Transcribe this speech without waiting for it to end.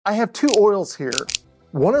I have two oils here.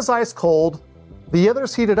 One is ice cold, the other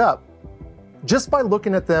is heated up. Just by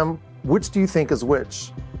looking at them, which do you think is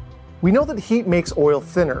which? We know that heat makes oil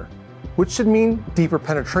thinner, which should mean deeper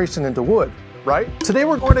penetration into wood, right? Today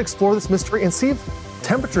we're going to explore this mystery and see if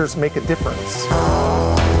temperatures make a difference.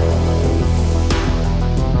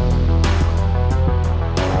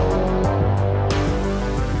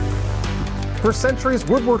 For centuries,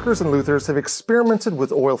 woodworkers and luthers have experimented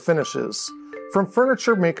with oil finishes. From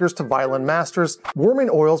furniture makers to violin masters, warming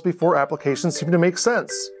oils before application seem to make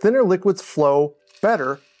sense. Thinner liquids flow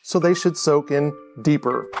better, so they should soak in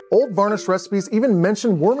deeper. Old varnish recipes even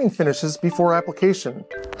mention warming finishes before application.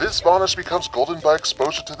 This varnish becomes golden by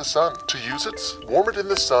exposure to the sun. To use it, warm it in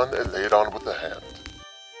the sun and lay it on with the hand.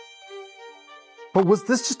 But was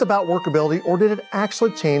this just about workability, or did it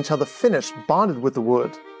actually change how the finish bonded with the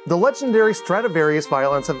wood? The legendary Stradivarius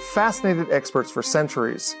violins have fascinated experts for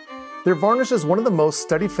centuries. Their varnish is one of the most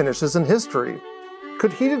studied finishes in history.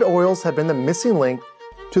 Could heated oils have been the missing link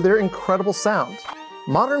to their incredible sound?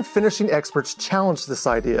 Modern finishing experts challenge this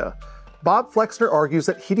idea. Bob Flexner argues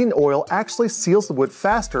that heating oil actually seals the wood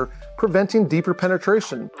faster, preventing deeper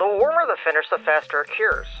penetration. The warmer the finish, the faster it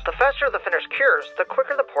cures. The faster the finish cures, the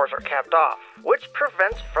quicker the pores are capped off, which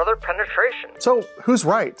prevents further penetration. So, who's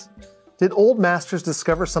right? Did old masters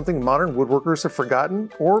discover something modern woodworkers have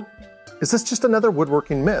forgotten, or is this just another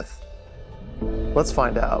woodworking myth? Let's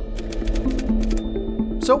find out.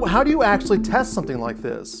 So how do you actually test something like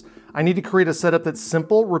this? I need to create a setup that's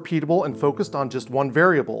simple, repeatable, and focused on just one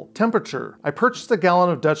variable, temperature. I purchased a gallon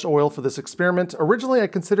of Dutch oil for this experiment. Originally, I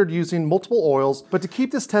considered using multiple oils, but to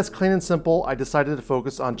keep this test clean and simple, I decided to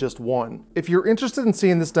focus on just one. If you're interested in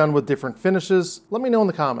seeing this done with different finishes, let me know in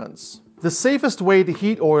the comments. The safest way to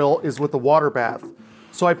heat oil is with a water bath,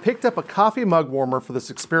 so I picked up a coffee mug warmer for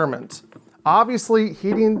this experiment. Obviously,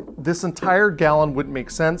 heating this entire gallon wouldn't make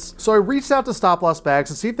sense, so I reached out to Stop Loss Bags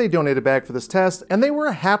to see if they donate a bag for this test, and they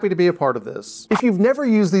were happy to be a part of this. If you've never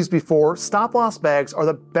used these before, Stop Loss Bags are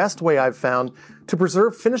the best way I've found to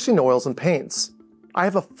preserve finishing oils and paints. I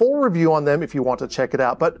have a full review on them if you want to check it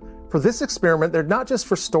out, but for this experiment, they're not just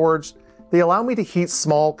for storage. They allow me to heat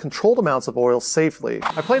small, controlled amounts of oil safely.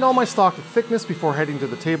 I plate all my stock to thickness before heading to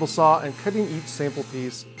the table saw and cutting each sample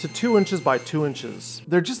piece to 2 inches by 2 inches.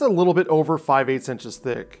 They're just a little bit over 5/8 inches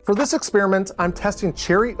thick. For this experiment, I'm testing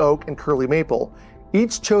cherry oak and curly maple,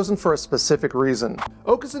 each chosen for a specific reason.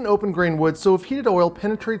 Oak is an open grain wood, so if heated oil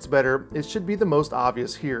penetrates better, it should be the most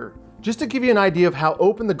obvious here. Just to give you an idea of how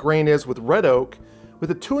open the grain is with red oak, with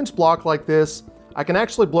a 2-inch block like this, I can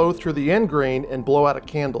actually blow through the end grain and blow out a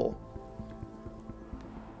candle.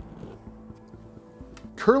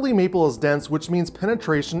 Curly maple is dense, which means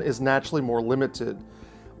penetration is naturally more limited.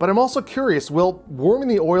 But I'm also curious, will warming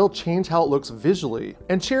the oil change how it looks visually?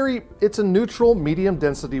 And cherry, it's a neutral, medium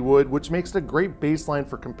density wood, which makes it a great baseline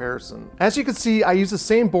for comparison. As you can see, I use the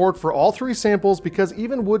same board for all 3 samples because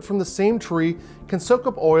even wood from the same tree can soak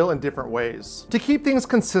up oil in different ways. To keep things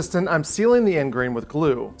consistent, I'm sealing the end grain with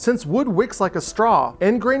glue. Since wood wicks like a straw,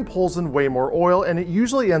 end grain pulls in way more oil and it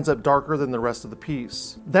usually ends up darker than the rest of the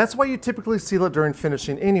piece. That's why you typically seal it during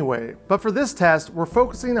finishing anyway. But for this test, we're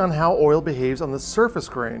focusing on how oil behaves on the surface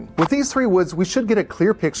grain. With these 3 woods, we should get a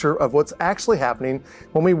clear picture of what's actually happening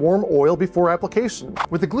when we warm oil before application.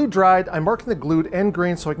 With the glue dried, I'm marking the glued end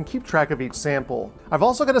grain so I can keep track of each sample. I've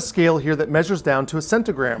also got a scale here that measures down to a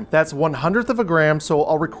centigram. That's 1/100th of a gram, so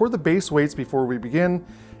I'll record the base weights before we begin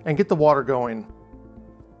and get the water going.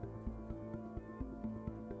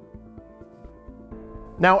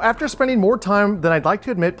 Now, after spending more time than I'd like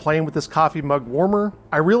to admit playing with this coffee mug warmer,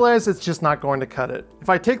 I realize it's just not going to cut it. If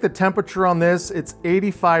I take the temperature on this, it's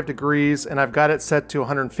 85 degrees and I've got it set to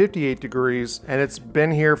 158 degrees and it's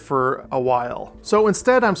been here for a while. So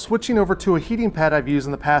instead, I'm switching over to a heating pad I've used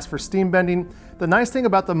in the past for steam bending. The nice thing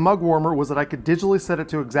about the mug warmer was that I could digitally set it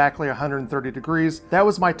to exactly 130 degrees. That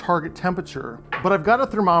was my target temperature. But I've got a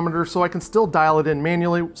thermometer so I can still dial it in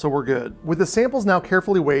manually, so we're good. With the samples now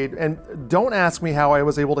carefully weighed, and don't ask me how I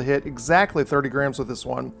was able to hit exactly 30 grams with this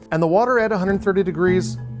one, and the water at 130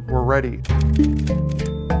 degrees, we're ready.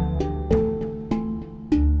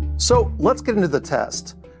 So let's get into the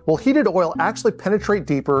test. Will heated oil actually penetrate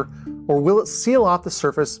deeper, or will it seal off the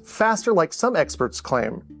surface faster like some experts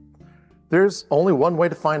claim? There's only one way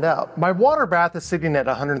to find out. My water bath is sitting at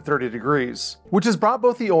 130 degrees, which has brought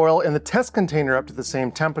both the oil and the test container up to the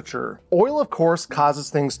same temperature. Oil, of course, causes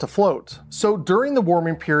things to float. So during the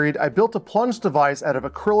warming period, I built a plunge device out of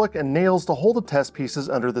acrylic and nails to hold the test pieces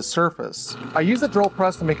under the surface. I used a drill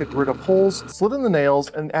press to make a grid of holes, slid in the nails,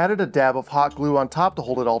 and added a dab of hot glue on top to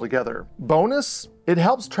hold it all together. Bonus? It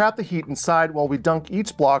helps trap the heat inside while we dunk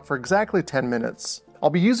each block for exactly 10 minutes. I'll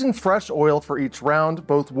be using fresh oil for each round,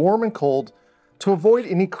 both warm and cold, to avoid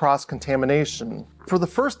any cross-contamination. For the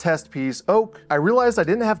first test piece, oak, I realized I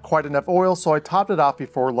didn't have quite enough oil, so I topped it off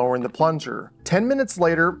before lowering the plunger. 10 minutes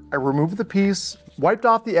later, I removed the piece, wiped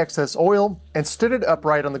off the excess oil, and stood it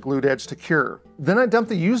upright on the glued edge to cure. Then I dumped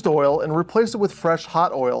the used oil and replaced it with fresh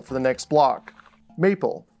hot oil for the next block.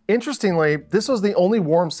 Maple. Interestingly, this was the only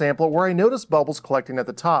warm sample where I noticed bubbles collecting at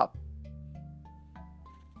the top.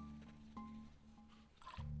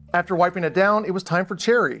 After wiping it down, it was time for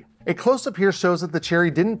cherry. A close-up here shows that the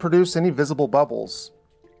cherry didn't produce any visible bubbles.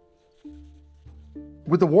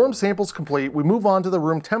 With the warm samples complete, we move on to the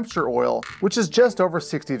room temperature oil, which is just over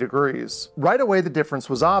 60 degrees. Right away, the difference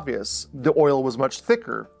was obvious. The oil was much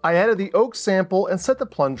thicker. I added the oak sample and set the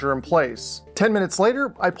plunger in place. 10 minutes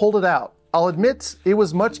later, I pulled it out. I'll admit, it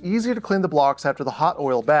was much easier to clean the blocks after the hot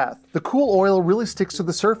oil bath. The cool oil really sticks to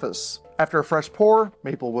the surface. After a fresh pour,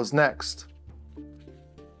 maple was next.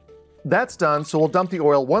 That's done, so we'll dump the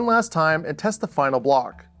oil one last time and test the final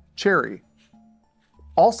block, cherry.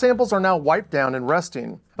 All samples are now wiped down and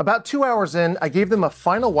resting. About 2 hours in, I gave them a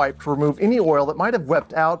final wipe to remove any oil that might have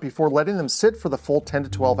wept out before letting them sit for the full 10 to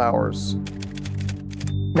 12 hours.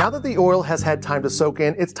 Now that the oil has had time to soak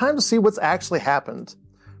in, it's time to see what's actually happened.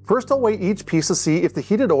 First, I'll weigh each piece to see if the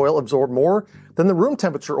heated oil absorbed more than the room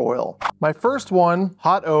temperature oil. My first one,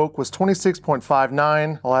 hot oak, was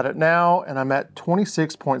 26.59. I'll add it now, and I'm at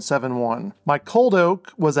 26.71. My cold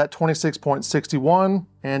oak was at 26.61,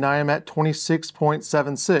 and I am at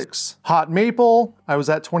 26.76. Hot maple, I was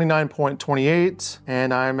at 29.28,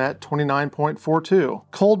 and I'm at 29.42.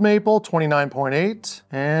 Cold maple, 29.8,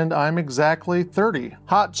 and I'm exactly 30.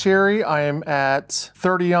 Hot cherry, I am at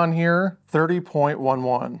 30 on here,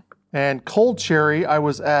 30.11. And cold cherry, I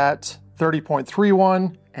was at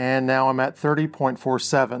 30.31, and now I'm at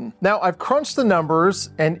 30.47. Now I've crunched the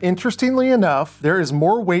numbers, and interestingly enough, there is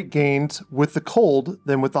more weight gained with the cold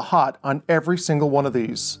than with the hot on every single one of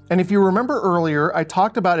these. And if you remember earlier, I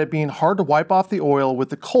talked about it being hard to wipe off the oil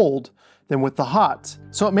with the cold than with the hot.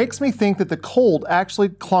 So it makes me think that the cold actually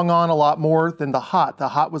clung on a lot more than the hot. The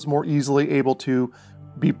hot was more easily able to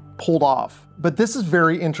be pulled off. But this is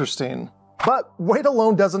very interesting. But weight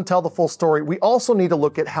alone doesn't tell the full story. We also need to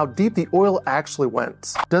look at how deep the oil actually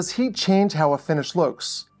went. Does heat change how a finish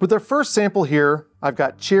looks? With our first sample here, I've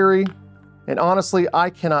got cherry, and honestly, I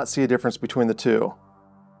cannot see a difference between the two.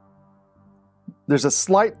 There's a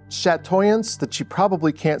slight chatoyance that you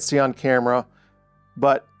probably can't see on camera,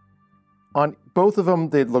 but on both of them,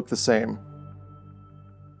 they'd look the same.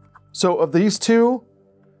 So of these two,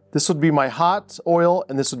 this would be my hot oil,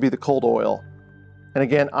 and this would be the cold oil. And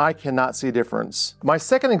again, I cannot see a difference. My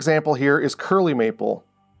second example here is curly maple.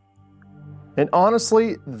 And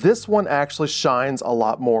honestly, this one actually shines a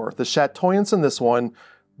lot more. The chatoyance in this one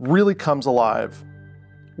really comes alive,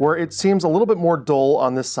 where it seems a little bit more dull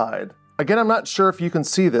on this side. Again, I'm not sure if you can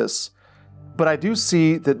see this, but I do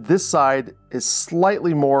see that this side is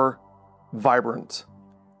slightly more vibrant.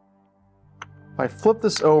 If I flip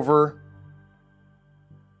this over,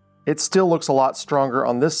 it still looks a lot stronger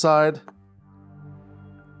on this side.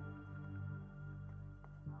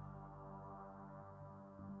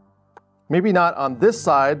 Maybe not on this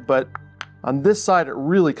side, but on this side it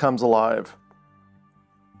really comes alive.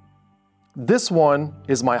 This one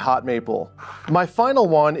is my hot maple. My final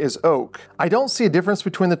one is oak. I don't see a difference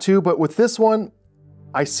between the two, but with this one,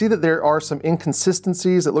 I see that there are some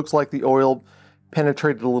inconsistencies. It looks like the oil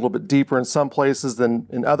penetrated a little bit deeper in some places than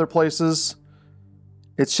in other places.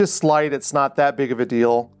 It's just slight, it's not that big of a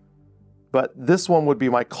deal. But this one would be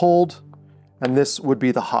my cold, and this would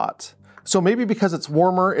be the hot. So maybe because it's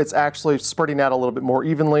warmer, it's actually spreading out a little bit more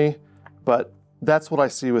evenly, but that's what I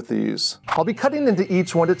see with these. I'll be cutting into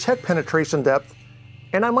each one to check penetration depth,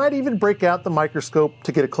 and I might even break out the microscope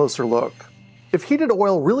to get a closer look. If heated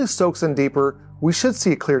oil really soaks in deeper, we should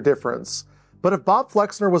see a clear difference. But if Bob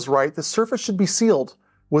Flexner was right, the surface should be sealed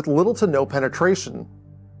with little to no penetration.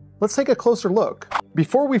 Let's take a closer look.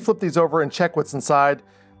 Before we flip these over and check what's inside,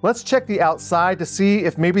 let's check the outside to see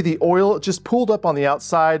if maybe the oil just pooled up on the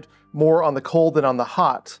outside more on the cold than on the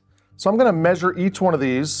hot. So I'm gonna measure each one of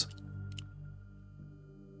these.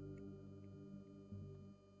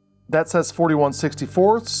 That says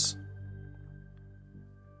 41/64,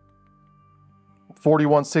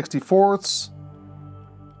 41/64,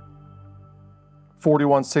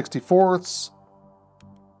 41/64,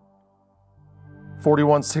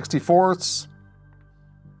 41/64,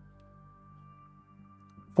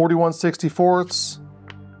 41/64,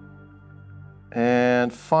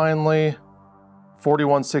 and finally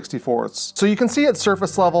 41/64. So you can see at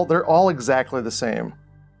surface level, they're all exactly the same.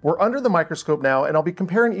 We're under the microscope now, and I'll be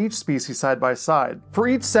comparing each species side by side. For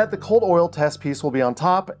each set, the cold oil test piece will be on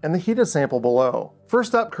top and the heated sample below.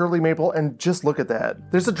 First up, curly maple, and just look at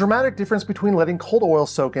that. There's a dramatic difference between letting cold oil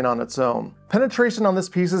soak in on its own. Penetration on this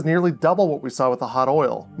piece is nearly double what we saw with the hot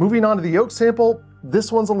oil. Moving on to the yolk sample,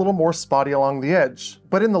 this one's a little more spotty along the edge.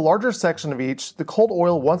 But in the larger section of each, the cold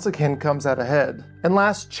oil once again comes out ahead. And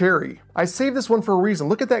last, cherry. I saved this one for a reason.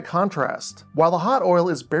 Look at that contrast. While the hot oil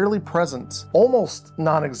is barely present, almost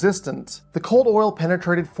non-existent, the cold oil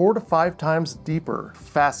penetrated 4 to 5 times deeper.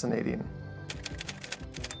 Fascinating.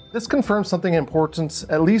 This confirms something important,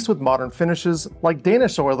 at least with modern finishes, like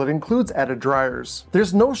Danish Oil that includes added dryers.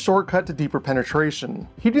 There's no shortcut to deeper penetration.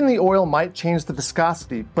 Heating the oil might change the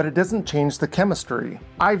viscosity, but it doesn't change the chemistry.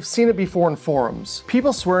 I've seen it before in forums,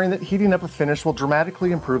 people swearing that heating up a finish will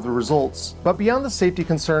dramatically improve the results. But beyond the safety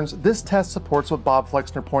concerns, this test supports what Bob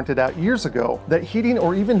Flexner pointed out years ago, that heating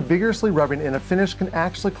or even vigorously rubbing in a finish can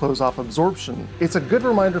actually close off absorption. It's a good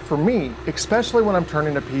reminder for me, especially when I'm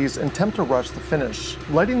turning a piece and attempt to rush the finish.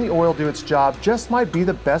 Letting the oil do its job just might be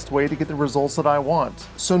the best way to get the results that I want.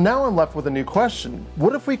 So now I'm left with a new question.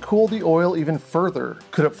 What if we cool the oil even further?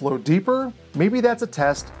 Could it flow deeper? Maybe that's a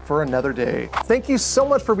test for another day. Thank you so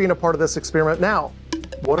much for being a part of this experiment. Now,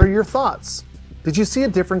 what are your thoughts? Did you see a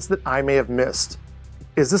difference that I may have missed?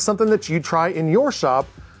 Is this something that you'd try in your shop,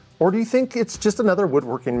 or do you think it's just another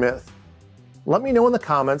woodworking myth? Let me know in the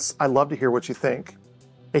comments. I'd love to hear what you think.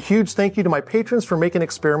 A huge thank you to my patrons for making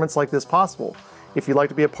experiments like this possible. If you'd like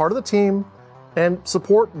to be a part of the team and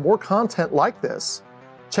support more content like this,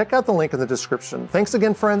 check out the link in the description. Thanks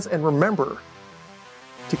again, friends, and remember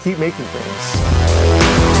to keep making things.